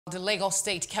The Lagos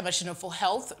State Commissioner for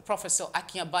Health, Professor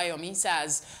Akin Abayomi,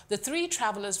 says the 3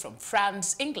 travelers from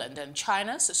France, England and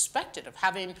China suspected of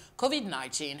having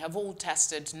COVID-19 have all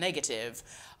tested negative.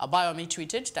 Abayomi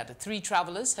tweeted that the 3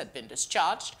 travelers had been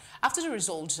discharged after the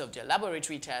results of their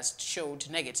laboratory test showed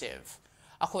negative.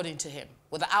 According to him,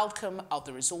 with the outcome of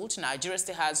the result, Nigeria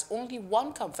still has only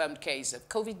 1 confirmed case of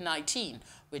COVID-19,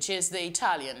 which is the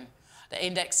Italian. The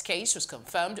index case was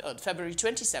confirmed on February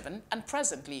 27 and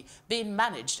presently being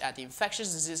managed at the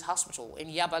Infectious Disease Hospital in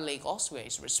Yaba, Lagos, where he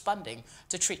is responding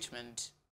to treatment.